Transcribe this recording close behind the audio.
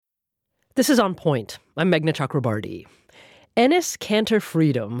This is On Point. I'm Meghna Chakrabarti. Enes Kanter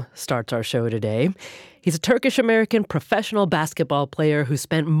Freedom starts our show today. He's a Turkish-American professional basketball player who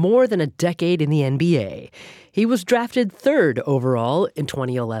spent more than a decade in the NBA. He was drafted third overall in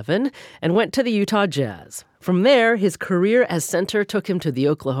 2011 and went to the Utah Jazz. From there, his career as center took him to the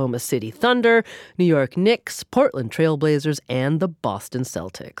Oklahoma City Thunder, New York Knicks, Portland Trail Blazers, and the Boston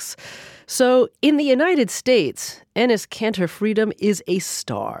Celtics. So, in the United States, Enes Kanter Freedom is a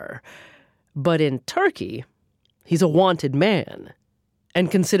star. But in Turkey, he's a wanted man and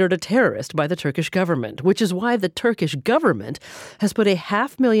considered a terrorist by the Turkish government, which is why the Turkish government has put a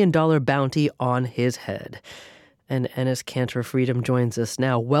 $500,000 bounty on his head. And Enes Kanter Freedom joins us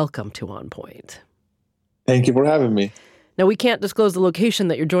now. Welcome to On Point. Thank you for having me. Now, we can't disclose the location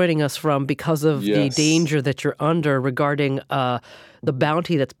that you're joining us from because of the danger that you're under regarding the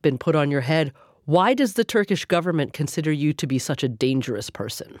bounty that's been put on your head. Why does the Turkish government consider you to be such a dangerous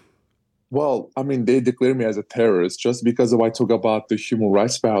person? Well, they declare me as a terrorist just because I talk about the human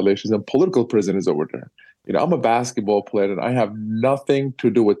rights violations and political prisoners over there. I'm a basketball player and I have nothing to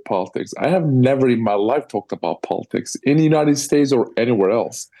do with politics. I have never in my life talked about politics in the United States or anywhere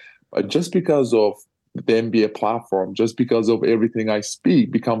else. But just because of the NBA platform, just because of everything I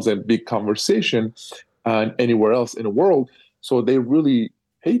speak becomes a big conversation and anywhere else in the world. So they really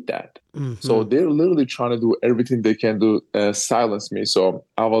hate that. Mm-hmm. So they're literally trying to do everything they can do silence me. So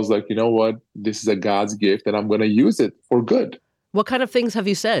I was like, you know what? This is a God's gift and I'm going to use it for good. What kind of things have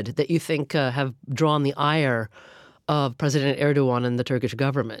you said that you think have drawn the ire of President Erdogan and the Turkish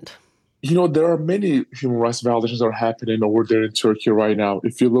government? There are many human rights violations that are happening over there in Turkey right now.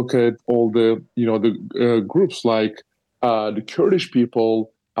 If you look at all the groups like the Kurdish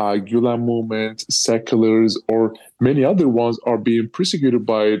people, Gulen movement, seculars, or many other ones are being persecuted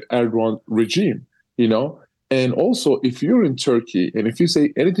by the Erdogan regime, And also, if you're in Turkey and if you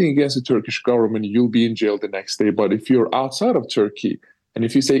say anything against the Turkish government, you'll be in jail the next day. But if you're outside of Turkey and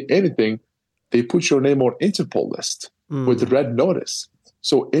if you say anything, they put your name on Interpol list with red notice.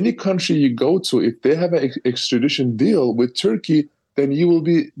 So any country you go to, if they have an extradition deal with Turkey, then you will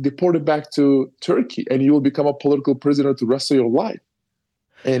be deported back to Turkey and you will become a political prisoner the rest of your life.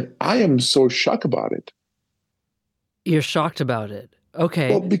 And I am so shocked about it. You're shocked about it? Okay.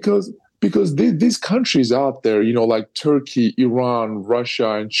 Well, because these countries out there, like Turkey, Iran,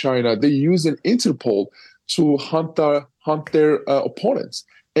 Russia, and China, they use an Interpol to hunt their opponents.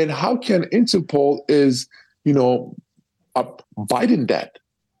 And how can Interpol is, abiding that?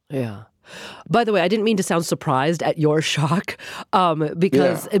 Yeah. By the way, I didn't mean to sound surprised at your shock,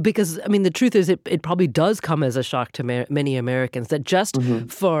 because the truth is it probably does come as a shock to many Americans that just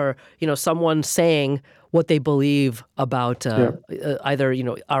for, someone saying what they believe about either,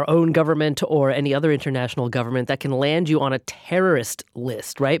 our own government or any other international government that can land you on a terrorist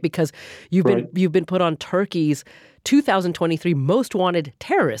list, right? Because you've been put on Turkey's 2023 most wanted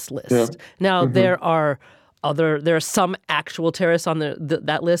terrorist list. Yeah. Now, there are some actual terrorists on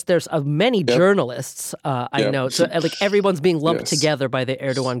that list. There's many journalists, I know. So everyone's being lumped together by the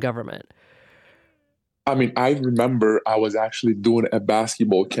Erdogan government. I remember I was actually doing a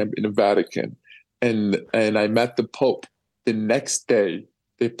basketball camp in the Vatican and I met the Pope. The next day,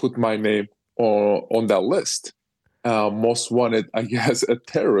 they put my name on that list. Most wanted, I guess, a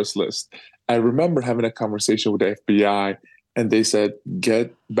terrorist list. I remember having a conversation with the FBI and they said,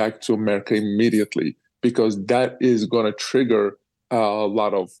 get back to America immediately, because that is going to trigger a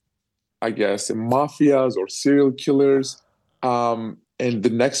lot of, I guess, mafias or serial killers. And the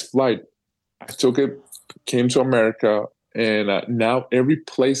next flight, I took it, came to America, and now every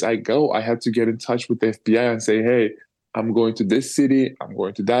place I go, I had to get in touch with the FBI and say, hey, I'm going to this city, I'm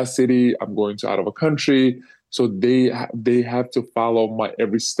going to that city, I'm going to out of a country. So they have to follow my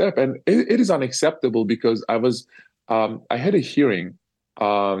every step. And it is unacceptable because I had a hearing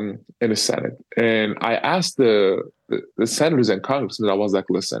in the Senate. And I asked the senators and congressmen, I was like,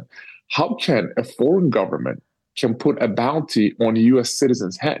 listen, how can a foreign government can put a bounty on a U.S.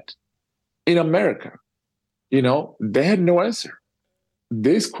 citizen's head in America? They had no answer.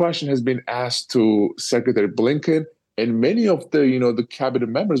 This question has been asked to Secretary Blinken and many of the cabinet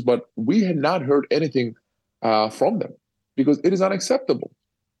members, but we had not heard anything from them because it is unacceptable.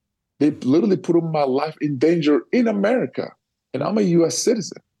 They literally put my life in danger in America. And I'm a U.S.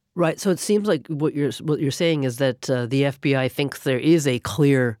 citizen. Right. So it seems like what you're saying is that the FBI thinks there is a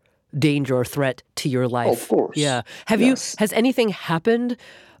clear danger or threat to your life. Oh, of course. Yeah. Has anything happened?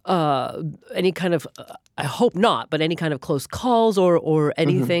 Any kind of, I hope not, but any kind of close calls or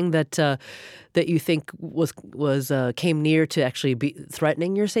anything that you think came near to actually be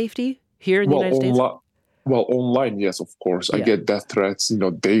threatening your safety here in the United States? Well, online, yes, of course. I get death threats,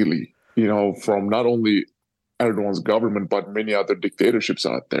 daily. from not only Erdogan's government, but many other dictatorships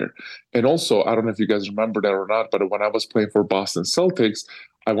out there. And also, I don't know if you guys remember that or not, but when I was playing for Boston Celtics,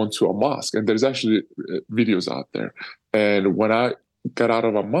 I went to a mosque, and there's actually videos out there. And when I got out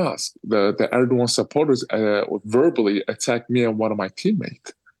of a mosque, the Erdogan supporters verbally attacked me and one of my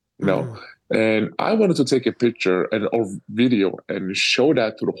teammates. And I wanted to take a picture or video and show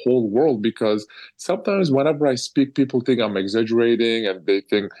that to the whole world, because sometimes whenever I speak, people think I'm exaggerating and they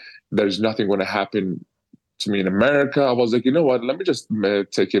think there's nothing going to happen to me in America. I was like, you know what? Let me just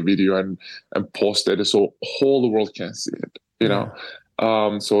take a video and post it so whole the world can see it.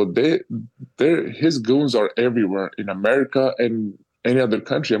 So his goons are everywhere in America and any other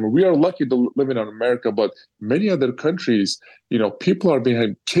country. I mean, we are lucky to live in America, but many other countries, people are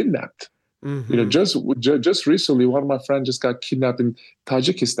being kidnapped. Just recently, one of my friends just got kidnapped in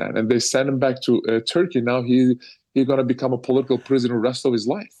Tajikistan, and they sent him back to Turkey. Now he's going to become a political prisoner the rest of his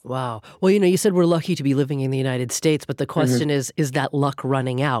life. Wow. Well, you said we're lucky to be living in the United States, but the question is that luck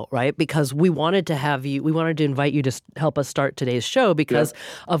running out, right? Because we wanted to invite you to help us start today's show because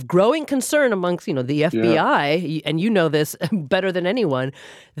of growing concern amongst, the FBI, and you know this better than anyone,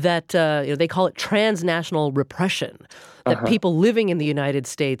 that they call it transnational repression, that people living in the United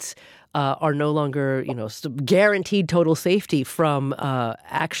States are no longer, guaranteed total safety from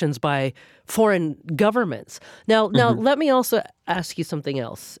actions by foreign governments. Now, let me also ask you something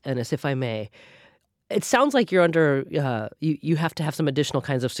else, Enes, if I may. It sounds like you're under, you have to have some additional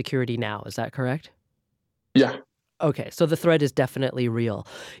kinds of security now. Is that correct? Yeah. Okay, so the threat is definitely real.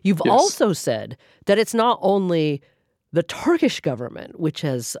 You've also said that it's not only the Turkish government which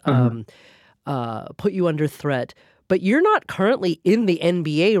has put you under threat, but you're not currently in the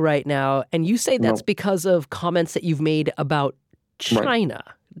NBA right now, and you say that's because of comments that you've made about China.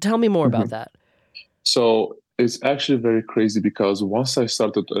 Right. Tell me more about that. So it's actually very crazy because once I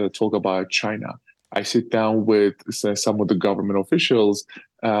started to talk about China, I sit down with some of the government officials,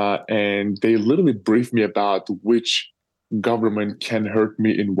 and they literally brief me about which government can hurt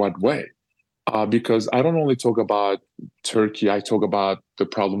me in what way. Because I don't only talk about Turkey, I talk about the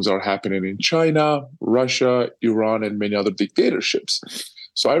problems that are happening in China, Russia, Iran, and many other dictatorships.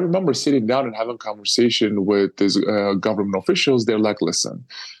 So I remember sitting down and having a conversation with these government officials. They're like, listen,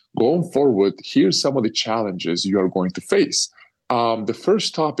 going forward, here's some of the challenges you are going to face. The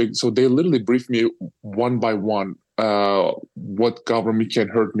first topic, so they literally briefed me one by one, what government can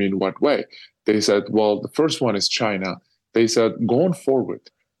hurt me in what way. They said, well, the first one is China. They said, going forward,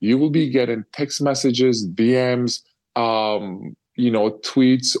 you will be getting text messages, DMs,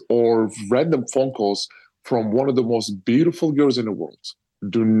 tweets, or random phone calls from one of the most beautiful girls in the world.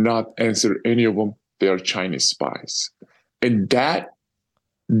 Do not answer any of them. They are Chinese spies. And that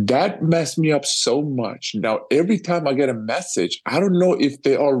messed me up so much. Now, every time I get a message, I don't know if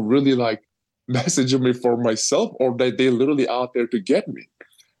they are really like messaging me for myself or that they're literally out there to get me.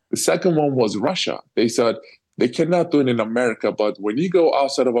 The second one was Russia. They said, they cannot do it in America, but when you go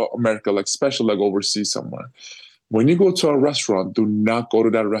outside of America, like especially like overseas somewhere, when you go to a restaurant, do not go to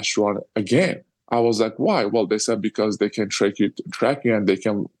that restaurant again. I was like, why? Well, they said because they can track you and they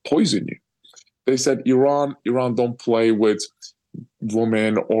can poison you. They said Iran don't play with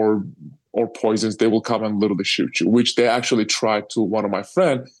women or poisons. They will come and literally shoot you, which they actually tried to one of my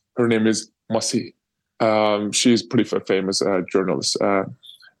friends. Her name is Masi. She's pretty famous journalist.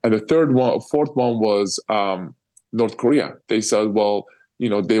 And the fourth one was North Korea. They said, well,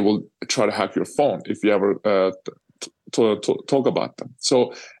 they will try to hack your phone if you ever talk about them.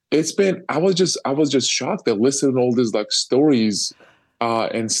 So it's been, I was just shocked that listening to all these like stories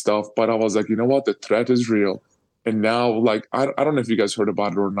and stuff. But I was like, you know what? The threat is real. And now, like, I don't know if you guys heard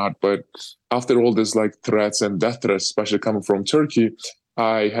about it or not, but after all this like threats and death threats, especially coming from Turkey,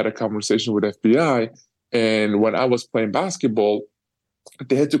 I had a conversation with FBI. And when I was playing basketball,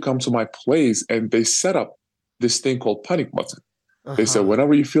 they had to come to my place and they set up this thing called panic button. They said,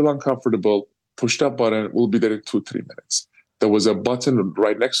 whenever you feel uncomfortable, push that button. We'll be there in 2-3 minutes. There was a button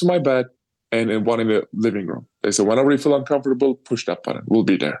right next to my bed and one in the living room. They said, whenever you feel uncomfortable, push that button. We'll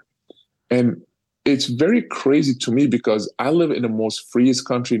be there. And it's very crazy to me because I live in the most freest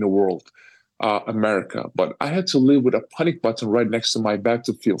country in the world, America. But I had to live with a panic button right next to my bed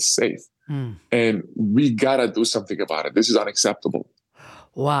to feel safe. And we got to do something about it. This is unacceptable.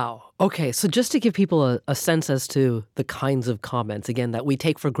 Wow. Okay, so just to give people a sense as to the kinds of comments, again, that we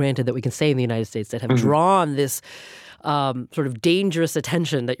take for granted that we can say in the United States that have drawn this sort of dangerous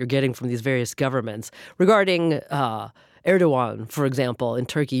attention that you're getting from these various governments regarding Erdogan, for example, in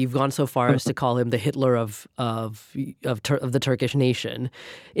Turkey, you've gone so far as to call him the Hitler of the Turkish nation.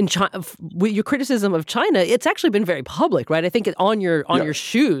 In China, with your criticism of China, it's actually been very public, right? I think on your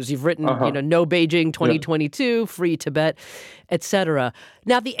shoes, you've written, no Beijing 2022, free Tibet, etc.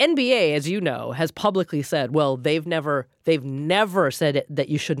 Now, the NBA, as you know, has publicly said, well, they've never said that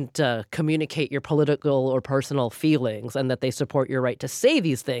you shouldn't communicate your political or personal feelings, and that they support your right to say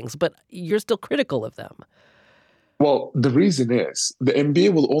these things, but you're still critical of them. Well, the reason is the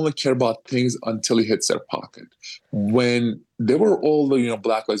NBA will only care about things until it hits their pocket. When there were all the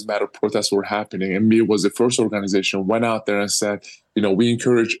Black Lives Matter protests were happening, NBA was the first organization went out there and said, we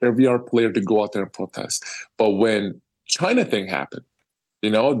encourage every player to go out there and protest. But when China thing happened,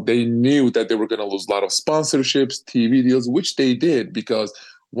 they knew that they were going to lose a lot of sponsorships, TV deals, which they did, because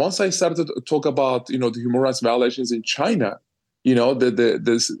once I started to talk about the human rights violations in China,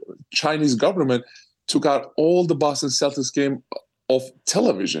 the Chinese government took out all the Boston Celtics game of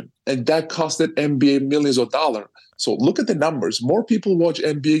television, and that costed NBA millions of dollars. So look at the numbers. More people watch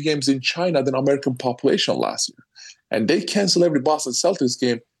NBA games in China than American population last year. And they cancel every Boston Celtics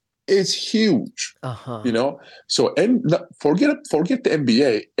game. It's huge, So forget the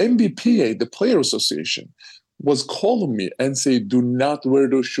NBA. NBPA, the Player Association, was calling me and say, do not wear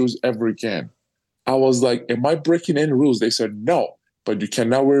those shoes ever again. I was like, am I breaking any rules? They said, no, but you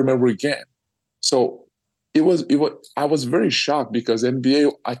cannot wear them ever again. So I was very shocked, because I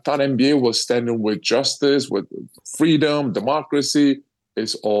thought NBA was standing with justice, with freedom, democracy.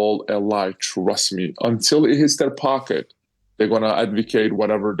 It's all a lie, trust me. Until it hits their pocket, they're going to advocate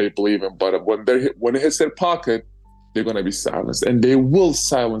whatever they believe in. But when it hits their pocket, they're going to be silenced. And they will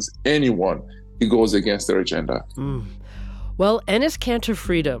silence anyone who goes against their agenda. Well, Enes Kanter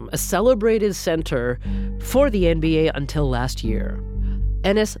Freedom, a celebrated center for the NBA until last year.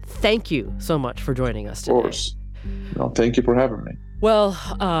 Enes, thank you so much for joining us today. Of course. No, thank you for having me. Well,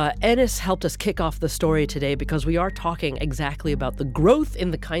 Enes helped us kick off the story today because we are talking exactly about the growth in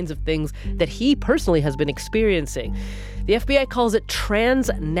the kinds of things that he personally has been experiencing. The FBI calls it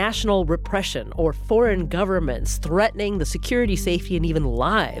transnational repression, or foreign governments threatening the security, safety, and even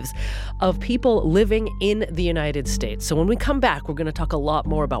lives of people living in the United States. So when we come back, we're going to talk a lot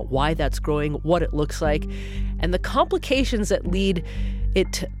more about why that's growing, what it looks like, and the complications that lead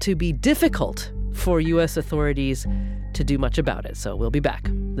it to be difficult for U.S. authorities to do much about it. So we'll be back.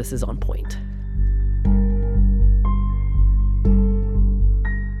 This is On Point.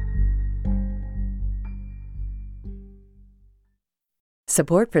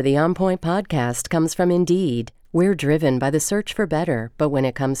 Support for the On Point podcast comes from Indeed. We're driven by the search for better, but when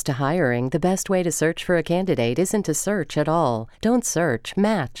it comes to hiring, the best way to search for a candidate isn't to search at all. Don't search,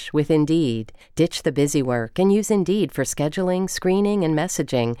 match with Indeed. Ditch the busy work and use Indeed for scheduling, screening, and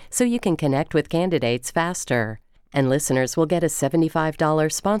messaging so you can connect with candidates faster. And listeners will get a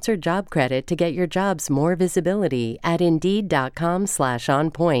 $75 sponsored job credit to get your jobs more visibility at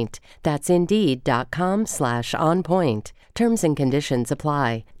Indeed.com/onpoint. That's Indeed.com/onpoint. Terms and conditions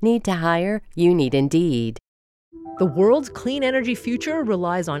apply. Need to hire? You need Indeed. The world's clean energy future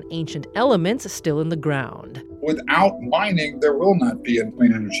relies on ancient elements still in the ground. Without mining, there will not be a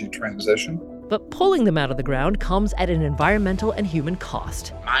clean energy transition. But pulling them out of the ground comes at an environmental and human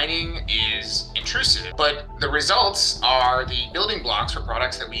cost. Mining is intrusive, but the results are the building blocks for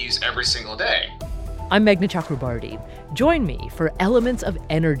products that we use every single day. I'm Meghna Chakrabarti. Join me for Elements of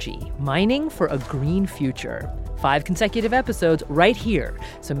Energy, Mining for a Green Future. 5 consecutive episodes right here,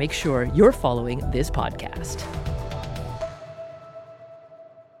 so make sure you're following this podcast.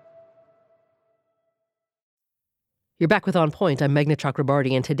 You're back with On Point. I'm Meghna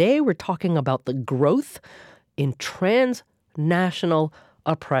Chakrabarti, and today we're talking about the growth in transnational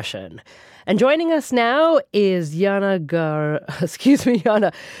oppression. And joining us now is Yana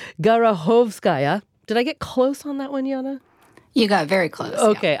Gorokhovskaia. Did I get close on that one, Yana? You got very close.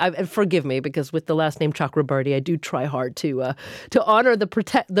 Okay, forgive me, because with the last name Chakrabarti, I do try hard to honor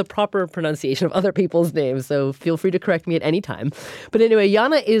the proper pronunciation of other people's names. So feel free to correct me at any time. But anyway,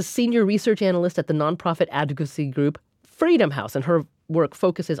 Yana is senior research analyst at the nonprofit advocacy group Freedom House, and her work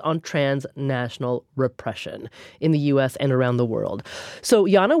focuses on transnational repression in the U.S. and around the world. So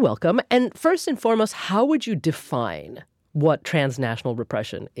Yana, welcome. And first and foremost, how would you define what transnational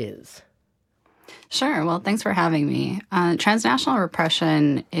repression is? Sure. Well, thanks for having me. Transnational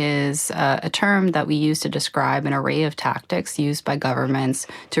repression is a term that we use to describe an array of tactics used by governments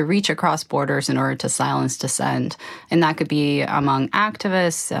to reach across borders in order to silence dissent. And that could be among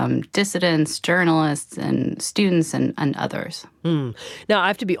activists, dissidents, journalists, and students, and others. Now, I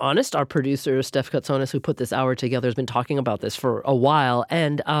have to be honest, our producer, Steph Katsonis, who put this hour together, has been talking about this for a while,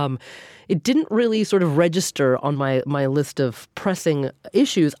 and it didn't really sort of register on my list of pressing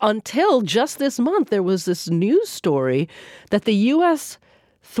issues until just this month. There was this news story that the U.S.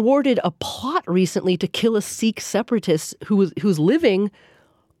 thwarted a plot recently to kill a Sikh separatist who's living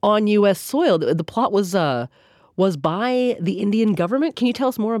on U.S. soil. The plot was by the Indian government. Can you tell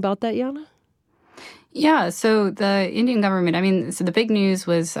us more about that, Yana? Yeah, so the Indian government, so the big news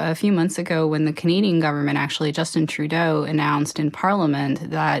was a few months ago when the Canadian government, actually, Justin Trudeau, announced in Parliament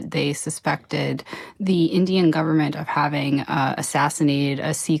that they suspected the Indian government of having assassinated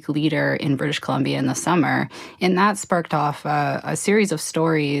a Sikh leader in British Columbia in the summer. And that sparked off a series of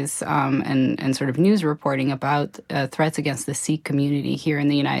stories and sort of news reporting about threats against the Sikh community here in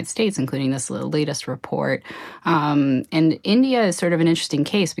the United States, including this latest report. And India is sort of an interesting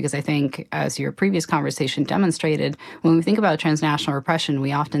case because I think, as your previous conversation demonstrated, when we think about transnational repression,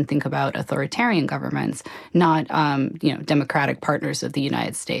 we often think about authoritarian governments, not democratic partners of the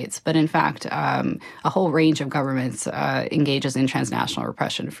United States. But in fact, a whole range of governments engages in transnational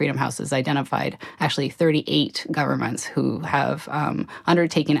repression. Freedom House has identified actually 38 governments who have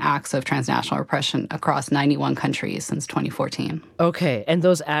undertaken acts of transnational repression across 91 countries since 2014. Okay, and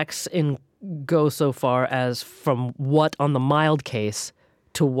those acts go so far as from what on the mild case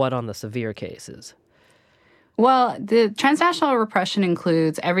to what on the severe cases? Well, the transnational repression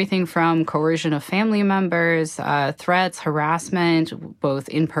includes everything from coercion of family members, threats, harassment, both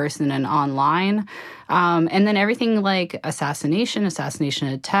in person and online, and then everything like assassination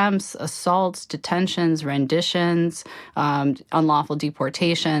attempts, assaults, detentions, renditions, unlawful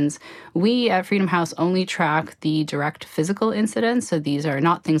deportations. We at Freedom House only track the direct physical incidents, so these are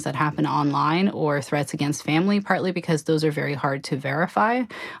not things that happen online or threats against family, partly because those are very hard to verify.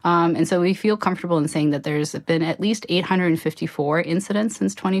 And so we feel comfortable in saying that there's been at least 854 incidents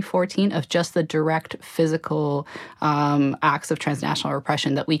since 2014 of just the direct physical acts of transnational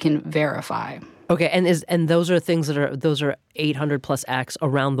repression that we can verify. Okay, and those are things those are 800 plus acts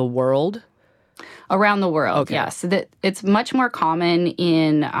around the world? Around the world, okay. Yes. So that it's much more common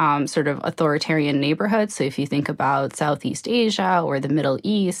in sort of authoritarian neighborhoods. So if you think about Southeast Asia or the Middle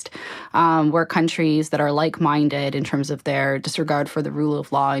East, where countries that are like-minded in terms of their disregard for the rule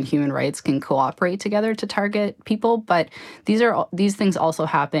of law and human rights can cooperate together to target people. But these things also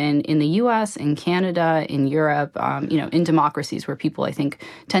happen in the U.S., in Canada, in Europe, in democracies where people, I think,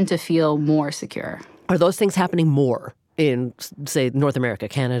 tend to feel more secure. Are those things happening more in, say, North America,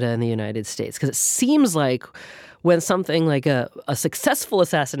 Canada, and the United States? Because it seems like when something like a successful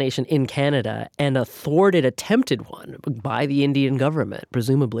assassination in Canada and a thwarted attempted one by the Indian government,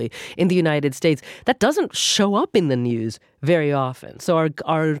 presumably, in the United States, that doesn't show up in the news very often. So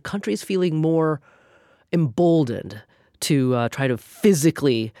are countries feeling more emboldened to try to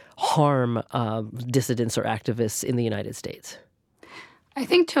physically harm dissidents or activists in the United States? I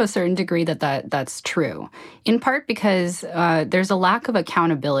think to a certain degree that's true, in part because there's a lack of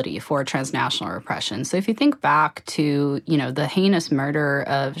accountability for transnational repression. So if you think back to, the heinous murder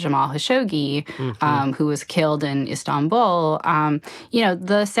of Jamal Khashoggi, who was killed in Istanbul,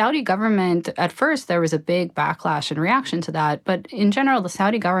 the Saudi government, at first there was a big backlash and reaction to that. But in general, the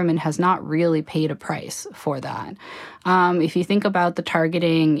Saudi government has not really paid a price for that. If you think about the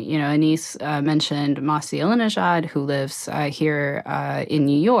targeting, Enes mentioned Masih Alinejad, who lives here in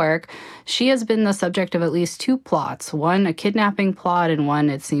New York. She has been the subject of at least two plots, one a kidnapping plot and one,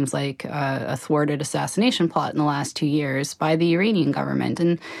 it seems like, a thwarted assassination plot in the last 2 years by the Iranian government.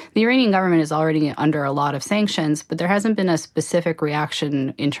 And the Iranian government is already under a lot of sanctions, but there hasn't been a specific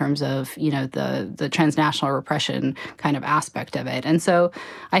reaction in terms of, the transnational repression kind of aspect of it. And so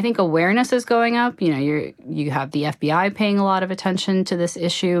I think awareness is going up. You have the FBI paying a lot of attention to this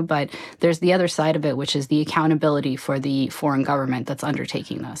issue, but there's the other side of it, which is the accountability for the foreign government that's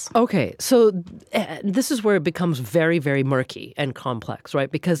undertaking this. Okay, so this is where it becomes very, very murky and complex, right?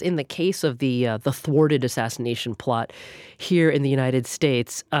 Because in the case of the thwarted assassination plot here in the United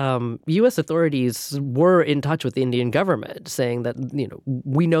States, U.S. authorities were in touch with the Indian government, saying that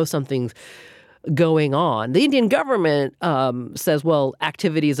we know something's going on. The Indian government says, well,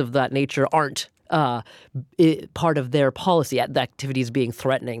 activities of that nature aren't part of their policy. The activities being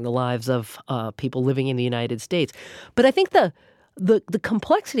threatening the lives of people living in the United States. But I think the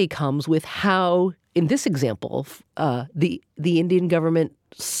complexity comes with how, in this example, the Indian government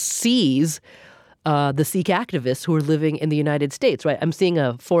sees the Sikh activists who are living in the United States, right? I'm seeing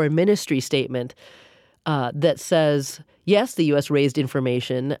a foreign ministry statement that says, yes, the U.S. raised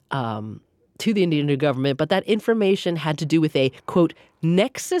information to the Indian government, but that information had to do with a, quote,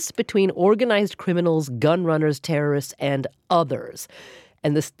 nexus between organized criminals, gun runners, terrorists, and others.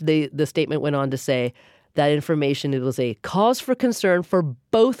 And the statement went on to say that information, it was a cause for concern for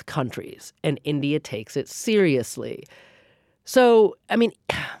both countries, and India takes it seriously. So, I mean,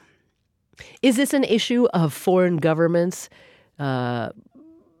 is this an issue of foreign governments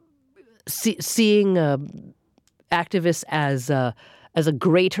seeing activists as a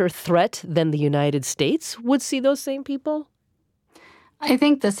greater threat than the United States would see those same people? I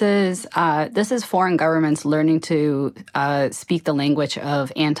think this is foreign governments learning to speak the language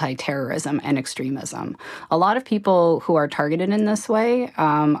of anti-terrorism and extremism. A lot of people who are targeted in this way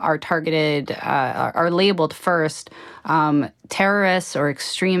are labeled first terrorists or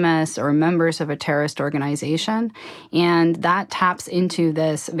extremists or members of a terrorist organization. And that taps into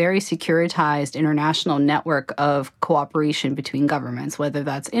this very securitized international network of cooperation between governments, whether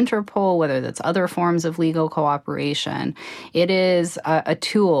that's Interpol, whether that's other forms of legal cooperation. It is a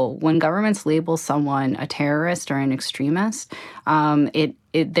tool. When governments label someone a terrorist or an extremist,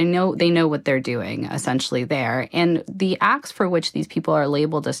 they know what they're doing essentially there. And the acts for which these people are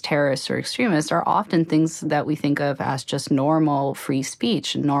labeled as terrorists or extremists are often things that we think of as just normal free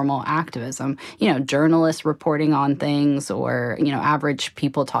speech, normal activism. Journalists reporting on things, or, average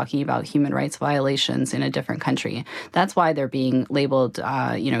people talking about human rights violations in a different country. That's why they're being labeled,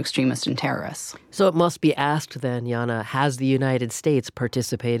 extremists and terrorists. So it must be asked then, Yana, has the United States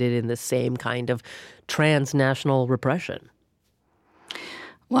participated in the same kind of transnational repression?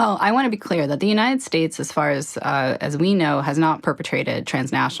 Well, I want to be clear that the United States, as far as we know, has not perpetrated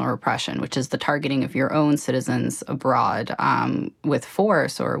transnational repression, which is the targeting of your own citizens abroad with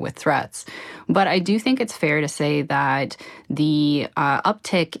force or with threats. But I do think it's fair to say that the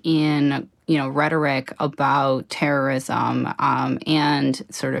uptick in rhetoric about terrorism and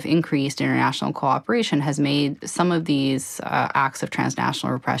sort of increased international cooperation has made some of these acts of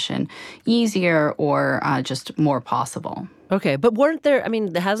transnational repression easier or just more possible. Okay, but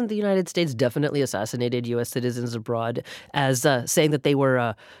hasn't the United States definitely assassinated U.S. citizens abroad as saying that they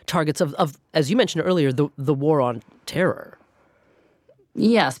were targets of, as you mentioned earlier, the war on terror?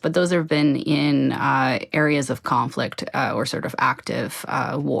 Yes, but those have been in areas of conflict or sort of active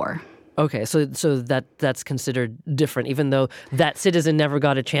war. Okay, so that's considered different, even though that citizen never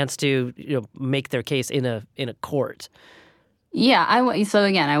got a chance to make their case in a court. Yeah, so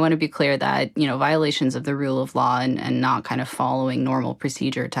again, I want to be clear that, violations of the rule of law and not kind of following normal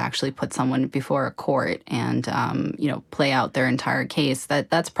procedure to actually put someone before a court and, play out their entire case,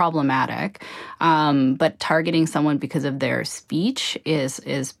 that's problematic. But targeting someone because of their speech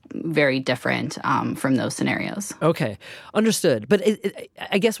is very different from those scenarios. Okay, understood. But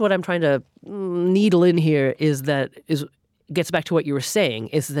I guess what I'm trying to needle in here gets back to what you were saying,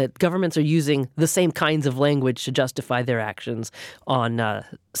 is that governments are using the same kinds of language to justify their actions on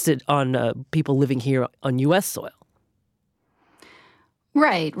people living here on U.S. soil.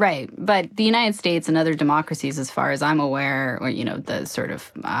 Right. But the United States and other democracies, as far as I'm aware, or, the sort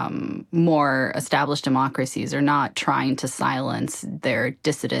of more established democracies are not trying to silence their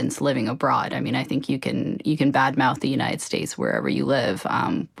dissidents living abroad. I mean, I think you can badmouth the United States wherever you live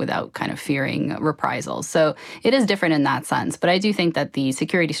without kind of fearing reprisals. So it is different in that sense. But I do think that the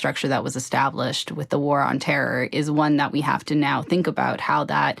security structure that was established with the war on terror is one that we have to now think about how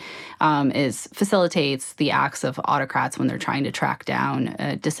that facilitates the acts of autocrats when they're trying to track down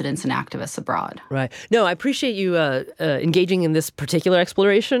dissidents and activists abroad. Right. No, I appreciate you engaging in this particular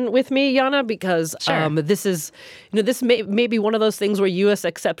exploration with me, Yana, because this is, this may be one of those things where U.S.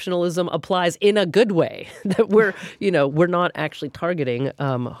 exceptionalism applies in a good way. That we're not actually targeting,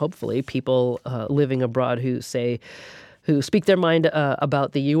 hopefully, people living abroad who speak their mind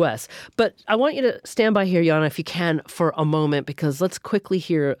about the U.S. But I want you to stand by here, Yana, if you can, for a moment, because let's quickly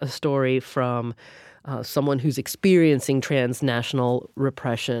hear a story from someone who's experiencing transnational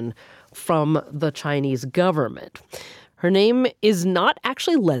repression from the Chinese government. Her name is not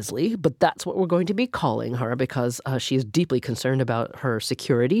actually Leslie, but that's what we're going to be calling her because she is deeply concerned about her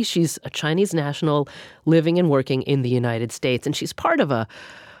security. She's a Chinese national living and working in the United States, and she's part of a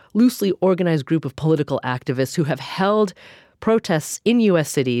loosely organized group of political activists who have held protests in U.S.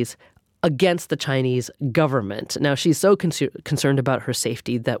 cities against the Chinese government. Now, she's so concerned about her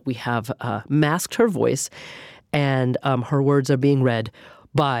safety that we have masked her voice, and her words are being read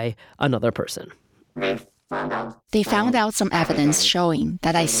by another person. They found out some evidence showing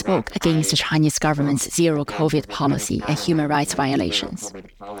that I spoke against the Chinese government's zero COVID policy and human rights violations.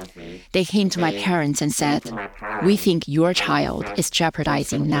 They came to my parents and said, "We think your child is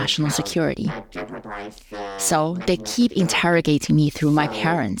jeopardizing national security." So they keep interrogating me through my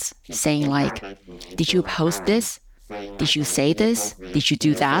parents, saying like, "Did you post this? Did you say this? Did you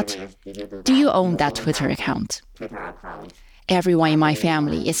do that? Do you own that Twitter account?" Everyone in my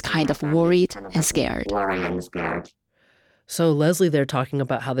family is kind of worried and scared. So Leslie, they're talking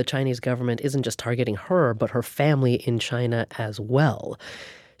about how the Chinese government isn't just targeting her, but her family in China as well.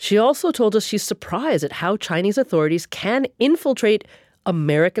 She also told us she's surprised at how Chinese authorities can infiltrate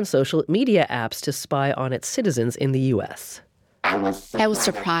American social media apps to spy on its citizens in the U.S. I was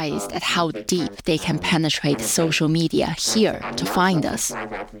surprised at how deep they can penetrate social media here to find us.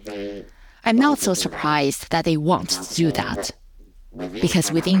 I'm not so surprised that they want to do that.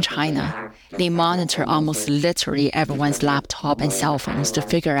 Because within China, they monitor almost literally everyone's laptop and cell phones to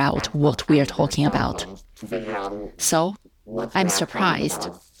figure out what we are talking about. So, I'm surprised,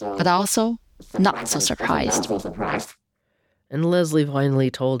 but also not so surprised. And Leslie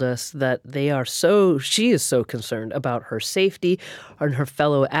finally told us that she is so concerned about her safety, and her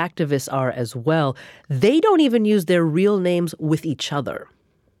fellow activists are as well. They don't even use their real names with each other.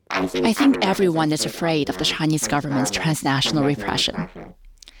 I think everyone is afraid of the Chinese government's transnational repression.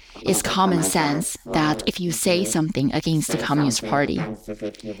 It's common sense that if you say something against the Communist Party,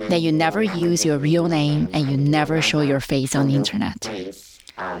 then you never use your real name and you never show your face on the internet.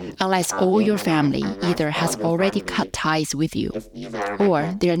 Unless all your family either has already cut ties with you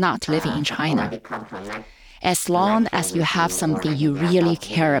or they're not living in China. As long as you have something you really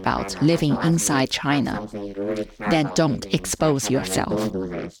care about living inside China, then don't expose yourself.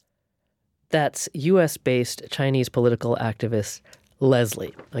 That's U.S.-based Chinese political activist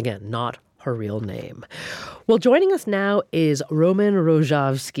Leslie. Again, not her real name. Well, joining us now is Roman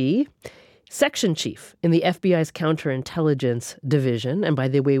Rozhavsky, section chief in the FBI's counterintelligence division. And by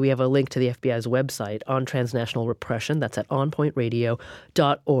the way, we have a link to the FBI's website on transnational repression. That's at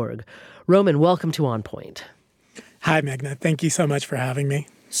onpointradio.org. Roman, welcome to On Point. Hi, Meghna. Thank you so much for having me.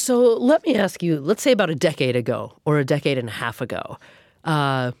 So let me ask you, let's say about a decade ago or a decade and a half ago,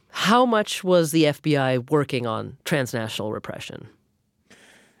 how much was the FBI working on transnational repression?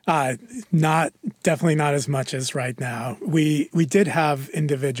 Definitely not as much as right now. We did have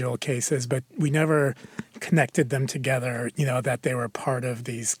individual cases, but we never connected them together, that they were part of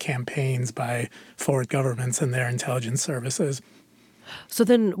these campaigns by foreign governments and their intelligence services. So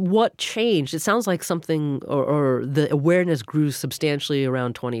then what changed? It sounds like something or the awareness grew substantially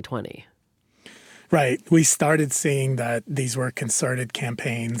around 2020. Right. We started seeing that these were concerted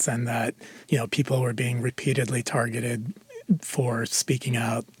campaigns and that, people were being repeatedly targeted for speaking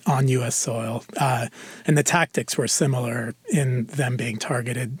out on U.S. soil. And the tactics were similar in them being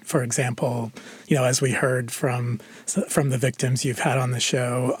targeted. For example, as we heard from the victims you've had on the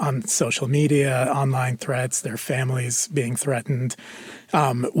show, on social media, online threats, their families being threatened.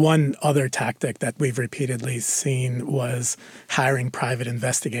 One other tactic that we've repeatedly seen was hiring private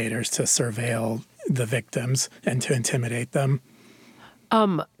investigators to surveil the victims and to intimidate them.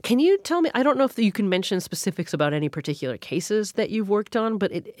 Can you tell me, I don't know if you can mention specifics about any particular cases that you've worked on,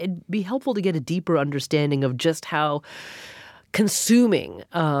 but it'd be helpful to get a deeper understanding of just how consuming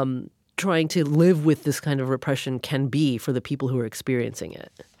trying to live with this kind of repression can be for the people who are experiencing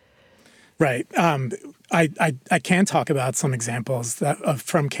it. Right. I can talk about some examples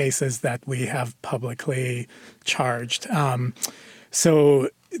from cases that we have publicly charged. So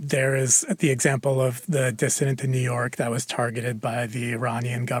there is the example of the dissident in New York that was targeted by the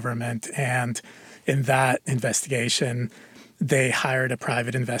Iranian government. And in that investigation, they hired a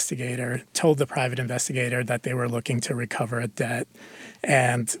private investigator, told the private investigator that they were looking to recover a debt.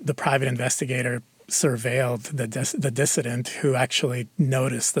 And the private investigator surveilled the dissident who actually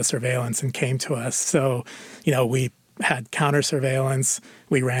noticed the surveillance and came to us. So, we had counter surveillance.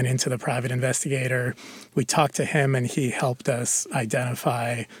 We ran into the private investigator. We talked to him, and he helped us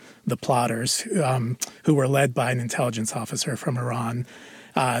identify the plotters who were led by an intelligence officer from Iran.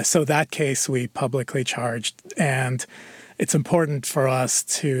 So that case we publicly charged, and it's important for us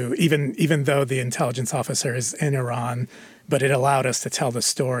to, even though the intelligence officer is in Iran, but it allowed us to tell the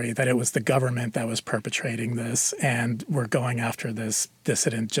story that it was the government that was perpetrating this, and we're going after this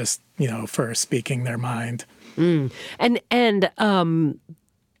dissident just, for speaking their mind. And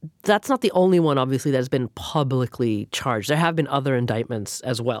that's not the only one, obviously, that has been publicly charged. There have been other indictments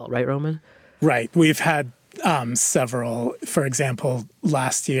as well, right, Roman? Right. We've had several. For example,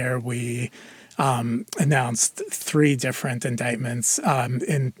 last year we announced 3 different indictments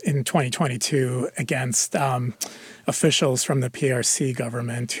in 2022 against officials from the PRC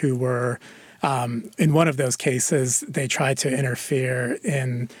government who were, in one of those cases, they tried to interfere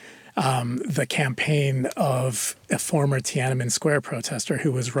in the campaign of a former Tiananmen Square protester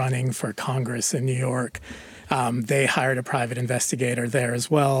who was running for Congress in New York. They hired a private investigator there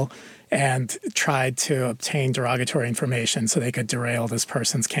as well and tried to obtain derogatory information so they could derail this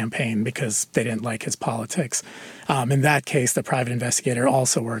person's campaign because they didn't like his politics. In that case, the private investigator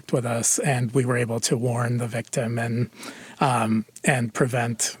also worked with us, and we were able to warn the victim and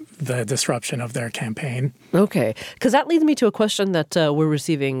prevent the disruption of their campaign. Okay, because that leads me to a question that we're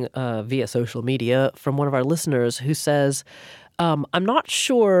receiving via social media from one of our listeners who says, I'm not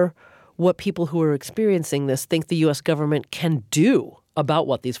sure what people who are experiencing this think the U.S. government can do about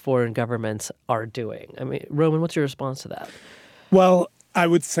what these foreign governments are doing. I mean, Roman, what's your response to that? Well, I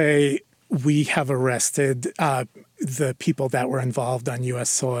would say we have arrested the people that were involved on U.S.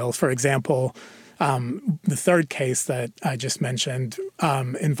 soil. For example, the third case that I just mentioned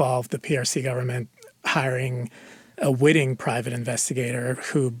involved the PRC government hiring a witting private investigator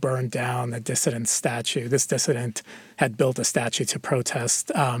who burned down a dissident statue. This dissident had built a statue to protest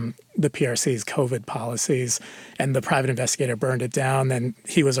the PRC's COVID policies, and the private investigator burned it down, and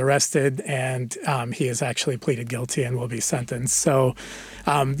he was arrested, and he has actually pleaded guilty and will be sentenced. So,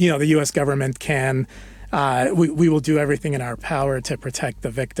 the U.S. government can we will do everything in our power to protect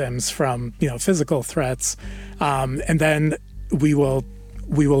the victims from, physical threats. And then we will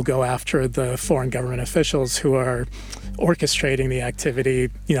go after the foreign government officials who are orchestrating the activity,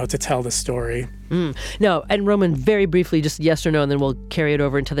 to tell the story. No, and Roman, very briefly, just yes or no, and then we'll carry it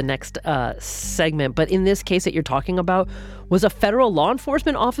over into the next segment. But in this case that you're talking about, was a federal law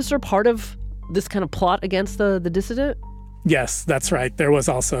enforcement officer part of this kind of plot against the dissident? Yes, that's right. There was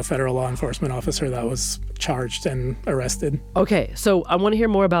also a federal law enforcement officer that was charged and arrested. Okay, so I want to hear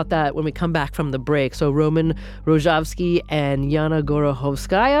more about that when we come back from the break. So Roman Rozhavsky and Yana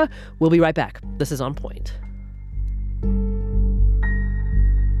Gorokhovskaia, we'll be right back. This is On Point.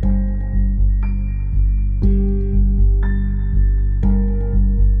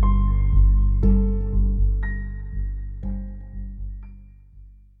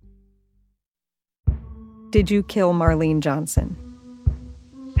 Did you kill Marlene Johnson?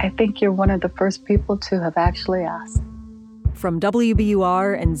 I think you're one of the first people to have actually asked. From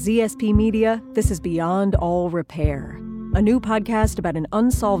WBUR and ZSP Media, this is Beyond All Repair, a new podcast about an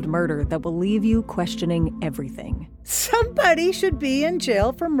unsolved murder that will leave you questioning everything. Somebody should be in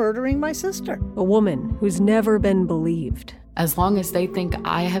jail for murdering my sister. A woman who's never been believed. As long as they think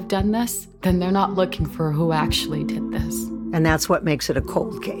I have done this, then they're not looking for who actually did this. And that's what makes it a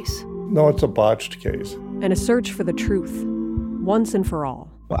cold case. No, it's a botched case. And a search for the truth, once and for all.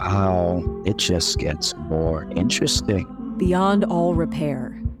 Wow, it just gets more interesting. Beyond All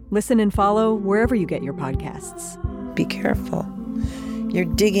Repair. Listen and follow wherever you get your podcasts. Be careful. You're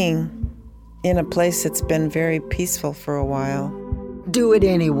digging in a place that's been very peaceful for a while. Do it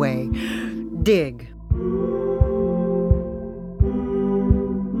anyway. Dig.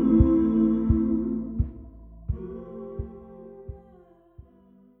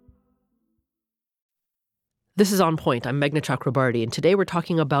 This is On Point. I'm Meghna Chakrabarti, and today we're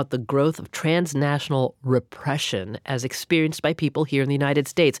talking about the growth of transnational repression as experienced by people here in the United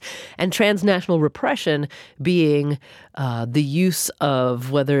States. And transnational repression being the use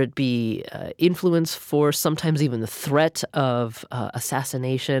of, whether it be influence, force, sometimes even the threat of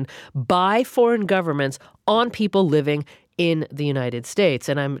assassination by foreign governments on people living in the United States.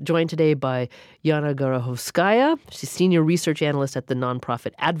 And I'm joined today by Yana Gorokhovskaia. She's senior research analyst at the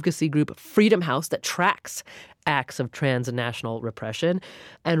nonprofit advocacy group Freedom House that tracks acts of transnational repression.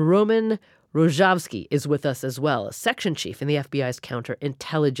 And Roman Rozhavsky is with us as well, a section chief in the FBI's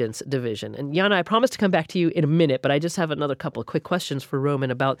counterintelligence division. And Yana, I promise to come back to you in a minute, but I just have another couple of quick questions for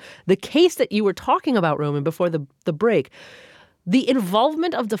Roman about the case that you were talking about, Roman, before the break. The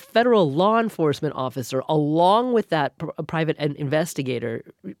involvement of the federal law enforcement officer along with that private investigator,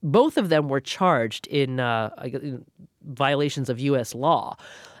 both of them were charged in violations of U.S. law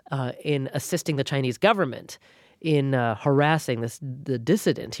in assisting the Chinese government in harassing the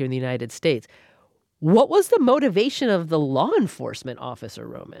dissident here in the United States. What was the motivation of the law enforcement officer,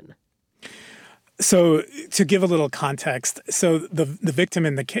 Roman? So to give a little context, so the victim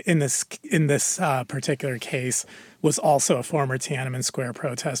in this particular case was also a former Tiananmen Square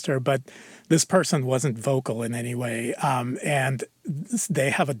protester, but this person wasn't vocal in any way, and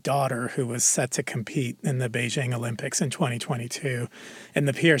they have a daughter who was set to compete in the Beijing Olympics in 2022. And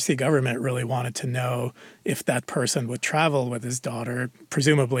the PRC government really wanted to know if that person would travel with his daughter,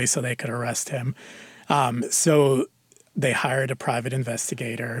 presumably so they could arrest him. So they hired a private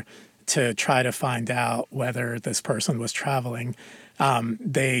investigator to try to find out whether this person was traveling.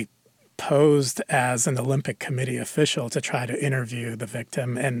 They posed as an Olympic Committee official to try to interview the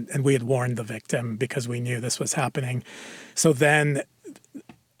victim, and we had warned the victim because we knew this was happening. So then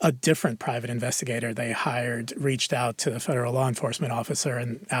a different private investigator they hired reached out to the federal law enforcement officer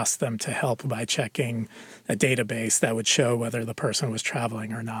and asked them to help by checking a database that would show whether the person was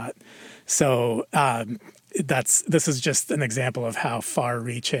traveling or not. So this is just an example of how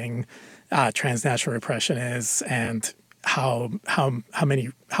far-reaching transnational repression is, and how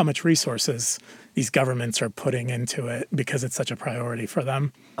much resources these governments are putting into it because it's such a priority for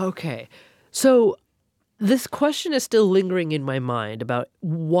them. Okay. So this question is still lingering in my mind about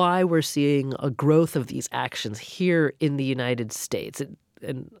why we're seeing a growth of these actions here in the United States.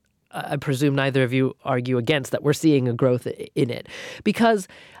 And I presume neither of you argue against that we're seeing a growth in it. Because,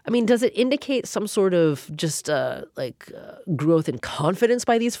 I mean, does it indicate some sort of just growth in confidence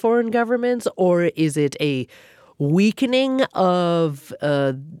by these foreign governments, or is it a weakening of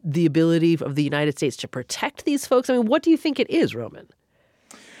the ability of the United States to protect these folks? I mean, what do you think it is, Roman?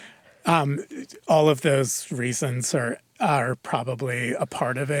 All of those reasons are probably a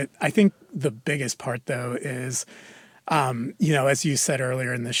part of it. I think the biggest part, though, is, as you said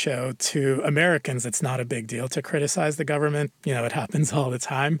earlier in the show, to Americans, it's not a big deal to criticize the government. It happens all the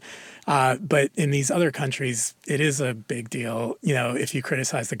time. But in these other countries, it is a big deal. If you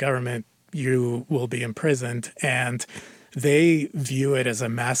criticize the government, you will be imprisoned, and they view it as a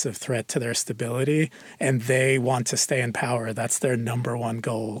massive threat to their stability, and they want to stay in power. That's their number one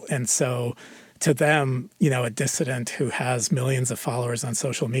goal. And so to them, a dissident who has millions of followers on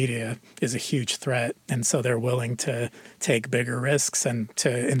social media is a huge threat. And so they're willing to take bigger risks and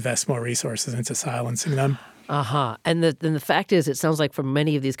to invest more resources into silencing them. And the fact is, it sounds like for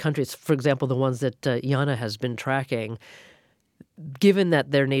many of these countries, for example, the ones that Yana has been tracking, given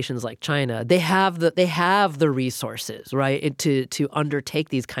that they're nations like China, they have the resources, right, to undertake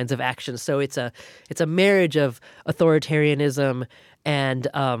these kinds of actions. So it's a marriage of authoritarianism and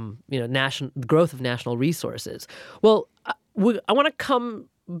growth of national resources. Well, I want to come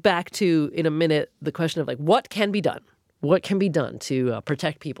back to in a minute the question of what can be done. What can be done to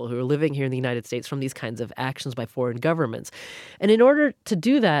protect people who are living here in the United States from these kinds of actions by foreign governments? And in order to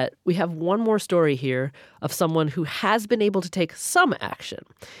do that, we have one more story here of someone who has been able to take some action.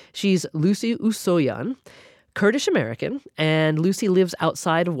 She's Lucy Usoyan, Kurdish American, and Lucy lives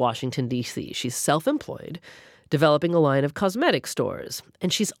outside of Washington, D.C. She's self-employed, developing a line of cosmetic stores.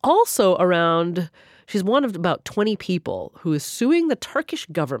 And she's also she's one of about 20 people who is suing the Turkish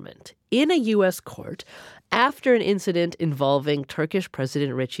government in a U.S. court after an incident involving Turkish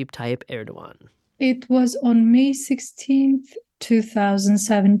President Recep Tayyip Erdogan. It was on May 16th,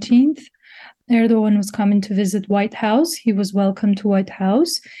 2017. Erdogan was coming to visit White House. He was welcome to White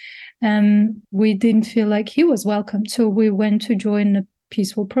House. We didn't feel like he was welcome, so we went to join a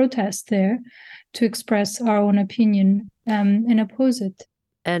peaceful protest there to express our own opinion and oppose it.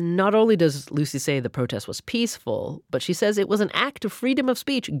 And not only does Lucy say the protest was peaceful, but she says it was an act of freedom of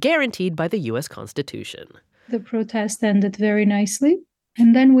speech guaranteed by the U.S. Constitution. The protest ended very nicely.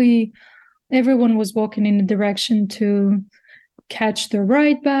 And then everyone was walking in a direction to catch the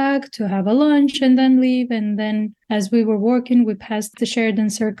ride back, to have a lunch and then leave. And then as we were walking, we passed the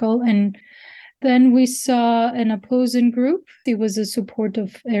Sheridan Circle. And then we saw an opposing group. It was a support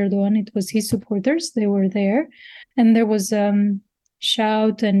of Erdogan. It was his supporters. They were there. And there was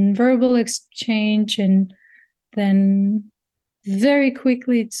shout and verbal exchange, and then very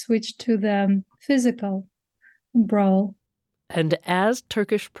quickly it switched to the physical brawl. And as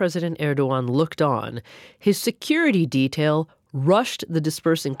Turkish President Erdogan looked on, his security detail rushed the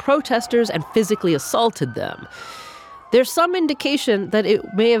dispersing protesters and physically assaulted them. There's some indication that it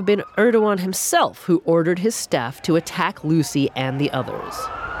may have been Erdogan himself who ordered his staff to attack Lucy and the others.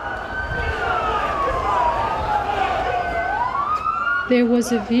 There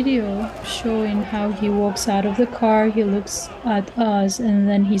was a video showing how he walks out of the car, he looks at us, and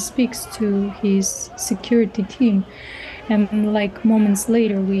then he speaks to his security team. And moments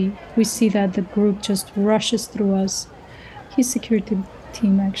later, we see that the group just rushes through us. His security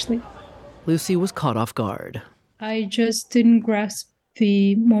team, actually. Lucy was caught off guard. I just didn't grasp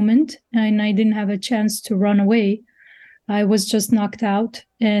the moment, and I didn't have a chance to run away. I was just knocked out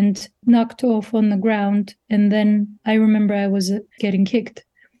and knocked off on the ground. And then I remember I was getting kicked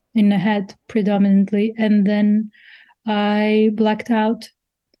in the head predominantly. And then I blacked out.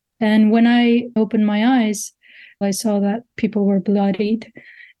 And when I opened my eyes, I saw that people were bloodied,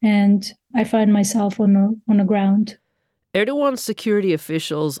 and I found myself on the ground. Erdogan's security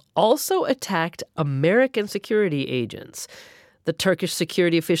officials also attacked American security agents. The Turkish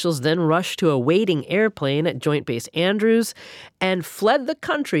security officials then rushed to a waiting airplane at Joint Base Andrews and fled the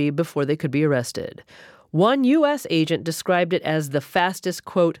country before they could be arrested. One U.S. agent described it as the fastest,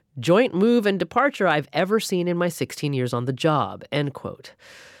 quote, joint move and departure I've ever seen in my 16 years on the job, end quote.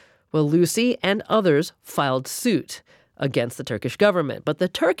 Well, Lucy and others filed suit against the Turkish government, but the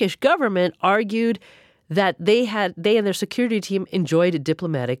Turkish government argued that they and their security team enjoyed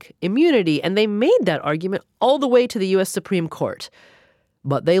diplomatic immunity, and they made that argument all the way to the U.S. Supreme Court.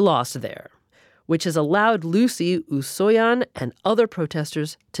 But they lost there, which has allowed Lucy Usoyan and other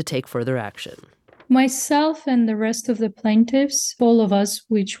protesters to take further action. Myself and the rest of the plaintiffs, all of us,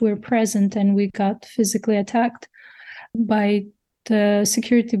 which were present, and we got physically attacked by the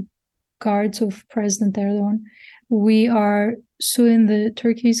security guards of President Erdogan, we are suing the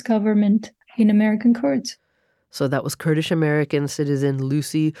Turkish government in American courts. So that was Kurdish-American citizen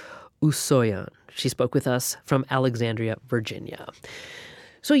Lucy Usoyan. She spoke with us from Alexandria, Virginia.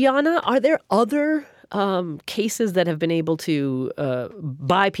 So, Yana, are there other cases that have been able to,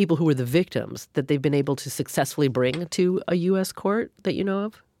 by people who were the victims, that they've been able to successfully bring to a U.S. court that you know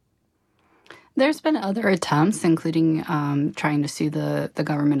of? There's been other attempts, including trying to sue the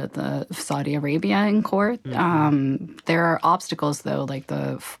government of Saudi Arabia in court. Mm-hmm. There are obstacles, though, like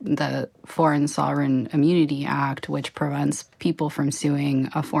the Foreign Sovereign Immunity Act, which prevents people from suing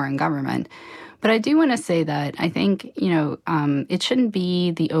a foreign government. But I do want to say that I think, it shouldn't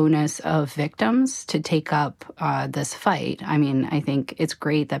be the onus of victims to take up this fight. I mean, I think it's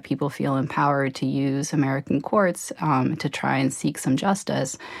great that people feel empowered to use American courts to try and seek some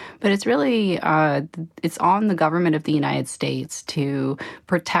justice. But it's really, it's on the government of the United States to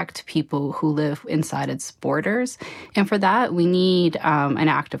protect people who live inside its borders. And for that, we need an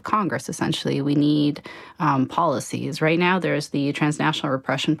act of Congress, essentially. We need policies. Right now, there's the Transnational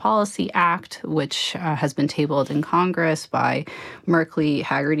Repression Policy Act, which has been tabled in Congress by Merkley,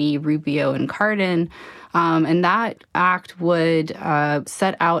 Hagerty, Rubio, and Cardin. And that act would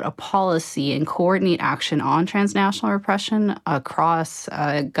set out a policy and coordinate action on transnational repression across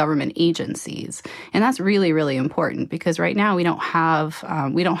government agencies. And that's really, really important because right now we don't have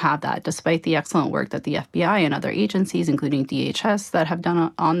that, despite the excellent work that the FBI and other agencies, including DHS, that have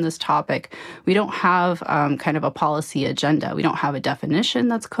done on this topic. We don't have kind of a policy agenda. We don't have a definition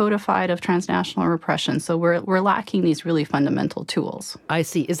that's codified of transnational repression. So we're lacking these really fundamental tools. I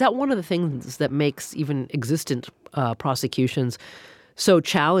see. Is that one of the things that makes even existent prosecutions so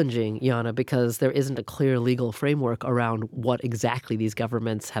challenging, Yana, because there isn't a clear legal framework around what exactly these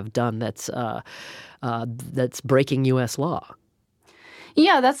governments have done that's breaking U.S. law?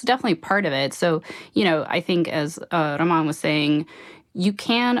 Yeah, that's definitely part of it. So, I think as Roman was saying, you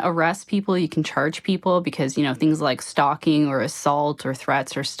can arrest people, you can charge people because, things like stalking or assault or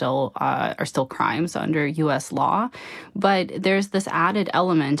threats are still crimes under U.S. law. But there's this added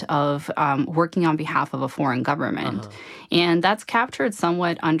element of working on behalf of a foreign government. Uh-huh. And that's captured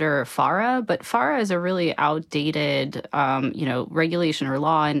somewhat under FARA, but FARA is a really outdated, regulation or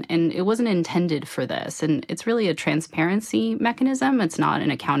law, and it wasn't intended for this. And it's really a transparency mechanism. It's not an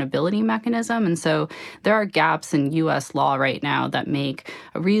accountability mechanism. And so there are gaps in U.S. law right now that make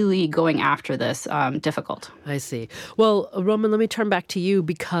really going after this difficult. I see. Well, Roman, let me turn back to you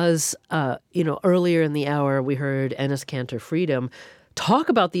because, earlier in the hour we heard Enes Kanter Freedom talk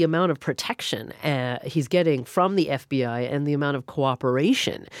about the amount of protection he's getting from the FBI and the amount of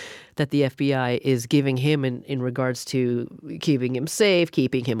cooperation that the FBI is giving him in regards to keeping him safe,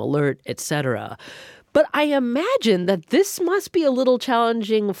 keeping him alert, etc. But I imagine that this must be a little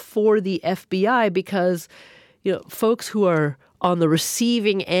challenging for the FBI because, folks who are on the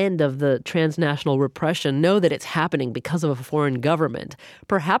receiving end of the transnational repression know that it's happening because of a foreign government.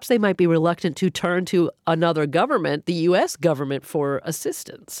 Perhaps they might be reluctant to turn to another government, the U.S. government, for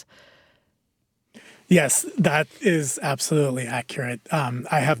assistance. Yes, that is absolutely accurate.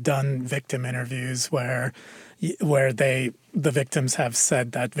 I have done victim interviews where the victims have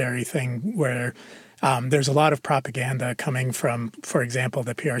said that very thing where there's a lot of propaganda coming from, for example,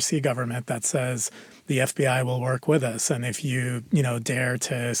 the PRC government that says the FBI will work with us. And if you, dare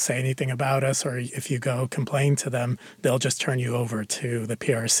to say anything about us or if you go complain to them, they'll just turn you over to the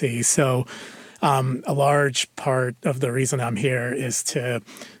PRC. So a large part of the reason I'm here is to,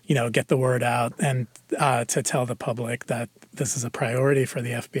 get the word out and to tell the public that this is a priority for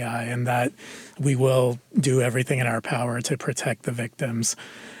the FBI and that we will do everything in our power to protect the victims.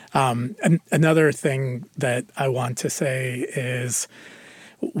 Another thing that I want to say is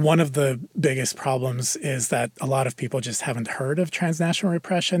one of the biggest problems is that a lot of people just haven't heard of transnational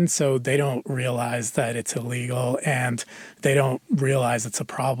repression, so they don't realize that it's illegal and they don't realize it's a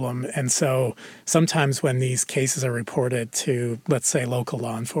problem. And so sometimes when these cases are reported to, let's say, local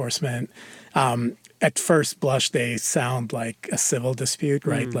law enforcement, at first blush, they sound like a civil dispute,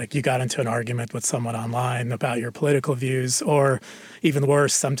 right? Like you got into an argument with someone online about your political views, or even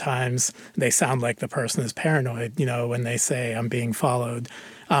worse, sometimes they sound like the person is paranoid, when they say I'm being followed.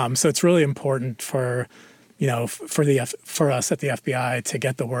 So it's really important for us at the FBI to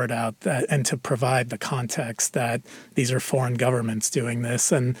get the word out and to provide the context that these are foreign governments doing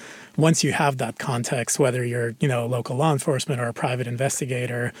this. And once you have that context, whether you're, local law enforcement or a private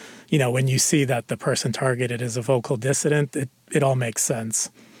investigator, when you see that the person targeted is a vocal dissident, it all makes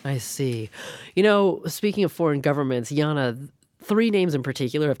sense. I see. Speaking of foreign governments, Yana, 3 names in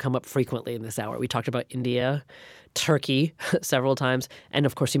particular have come up frequently in this hour. We talked about India, Turkey several times, and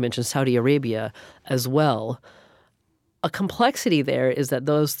of course you mentioned Saudi Arabia as well. A complexity there is that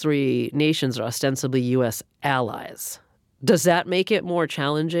those 3 nations are ostensibly U.S. allies. Does that make it more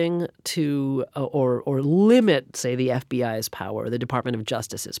challenging to or limit, say, the FBI's power, the Department of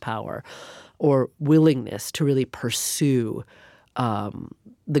Justice's power, or willingness to really pursue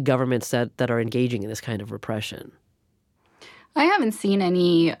the governments that are engaging in this kind of repression? I haven't seen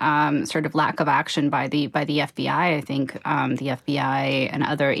any sort of lack of action by the FBI. I think the FBI and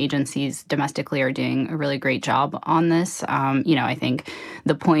other agencies domestically are doing a really great job on this. I think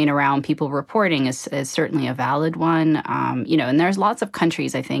the point around people reporting is certainly a valid one. And there's lots of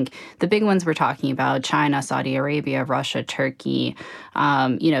countries. I think the big ones we're talking about: China, Saudi Arabia, Russia, Turkey.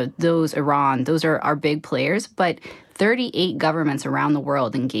 Those Iran. Those are our big players, but 38 governments around the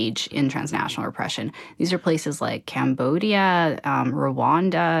world engage in transnational repression. These are places like Cambodia,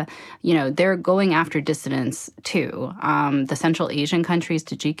 Rwanda. They're going after dissidents too. The Central Asian countries,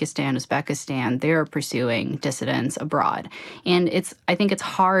 Tajikistan, Uzbekistan, they're pursuing dissidents abroad. And I think it's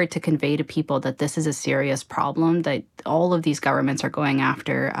hard to convey to people that this is a serious problem, that all of these governments are going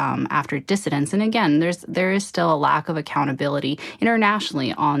after dissidents. And again, there is still a lack of accountability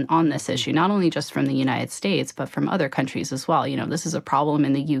internationally on this issue, not only just from the United States, but from other countries as well. This is a problem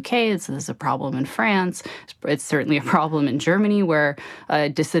in the UK. This is a problem in France. It's certainly a problem in Germany, where a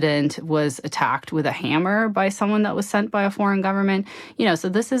dissident was attacked with a hammer by someone that was sent by a foreign government. So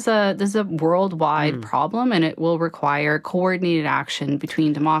this is a worldwide problem, and it will require coordinated action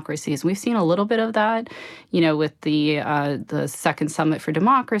between democracies. We've seen a little bit of that, with the Second Summit for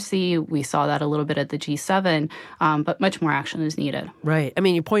Democracy. We saw that a little bit at the G7, but much more action is needed. Right. I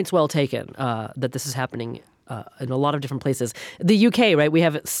mean, your point's well taken, that this is happening in a lot of different places. The UK, right, we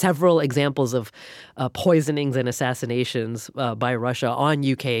have several examples of poisonings and assassinations by Russia on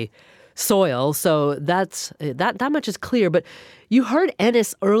UK soil. So that much is clear. But you heard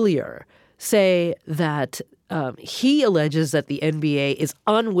Enes earlier say that he alleges that the NBA is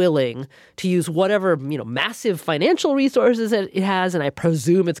unwilling to use whatever, massive financial resources that it has, and I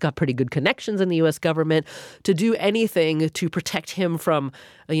presume it's got pretty good connections in the U.S. government, to do anything to protect him from,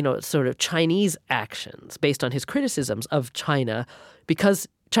 sort of Chinese actions based on his criticisms of China, because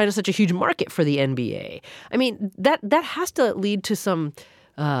China's such a huge market for the NBA. I mean, that has to lead to some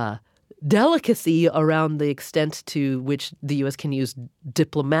delicacy around the extent to which the U.S. can use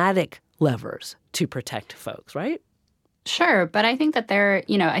diplomatic levers to protect folks, right? Sure, but I think that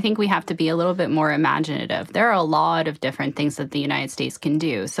I think we have to be a little bit more imaginative. There are a lot of different things that the United States can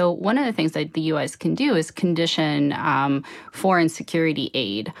do. So one of the things that the U.S. can do is condition foreign security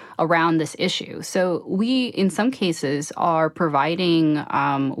aid around this issue. So we, in some cases, are providing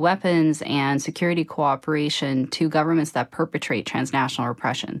weapons and security cooperation to governments that perpetrate transnational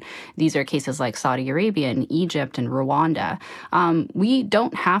repression. These are cases like Saudi Arabia and Egypt and Rwanda. We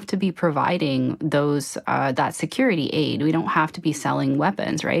don't have to be providing that security aid. We don't have to be selling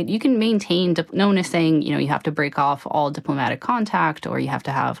weapons, right? You can maintain, no one is saying, you have to break off all diplomatic contact, or you have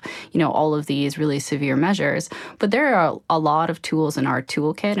to have, all of these really severe measures. But there are a lot of tools in our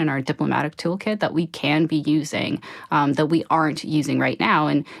toolkit, in our diplomatic toolkit, that we can be using that we aren't using right now.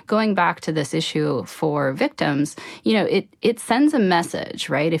 And going back to this issue for victims, it sends a message,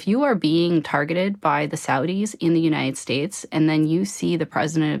 right? If you are being targeted by the Saudis in the United States, and then you see the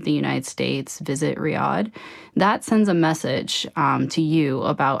president of the United States visit Riyadh, that sends a message to you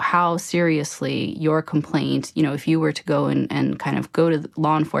about how seriously your complaint, if you were to go and kind of go to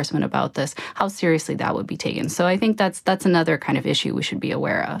law enforcement about this, how seriously that would be taken. So I think that's another kind of issue we should be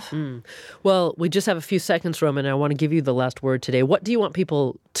aware of. Well, we just have a few seconds, Roman, and I want to give you the last word today. What do you want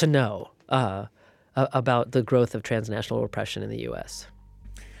people to know about the growth of transnational repression in the U.S.?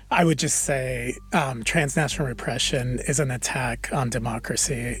 I would just say transnational repression is an attack on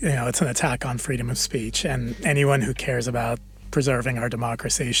democracy. It's an attack on freedom of speech, and anyone who cares about preserving our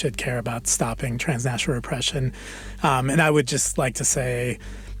democracy should care about stopping transnational repression. And I would just like to say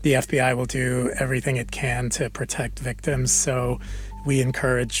the FBI will do everything it can to protect victims. So we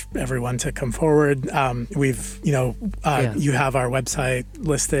encourage everyone to come forward. You have our website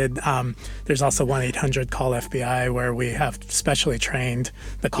listed. There's also 1-800-CALL-FBI where we have specially trained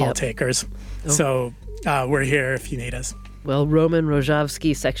the call takers. Oh. So we're here if you need us. Well, Roman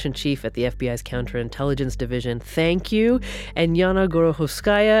Rozhavsky, Section Chief at the FBI's Counterintelligence Division, thank you. And Yana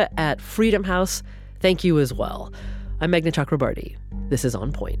Gorokhovskaia at Freedom House, thank you as well. I'm Meghna Chakrabarti. This is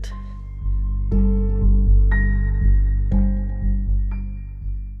On Point.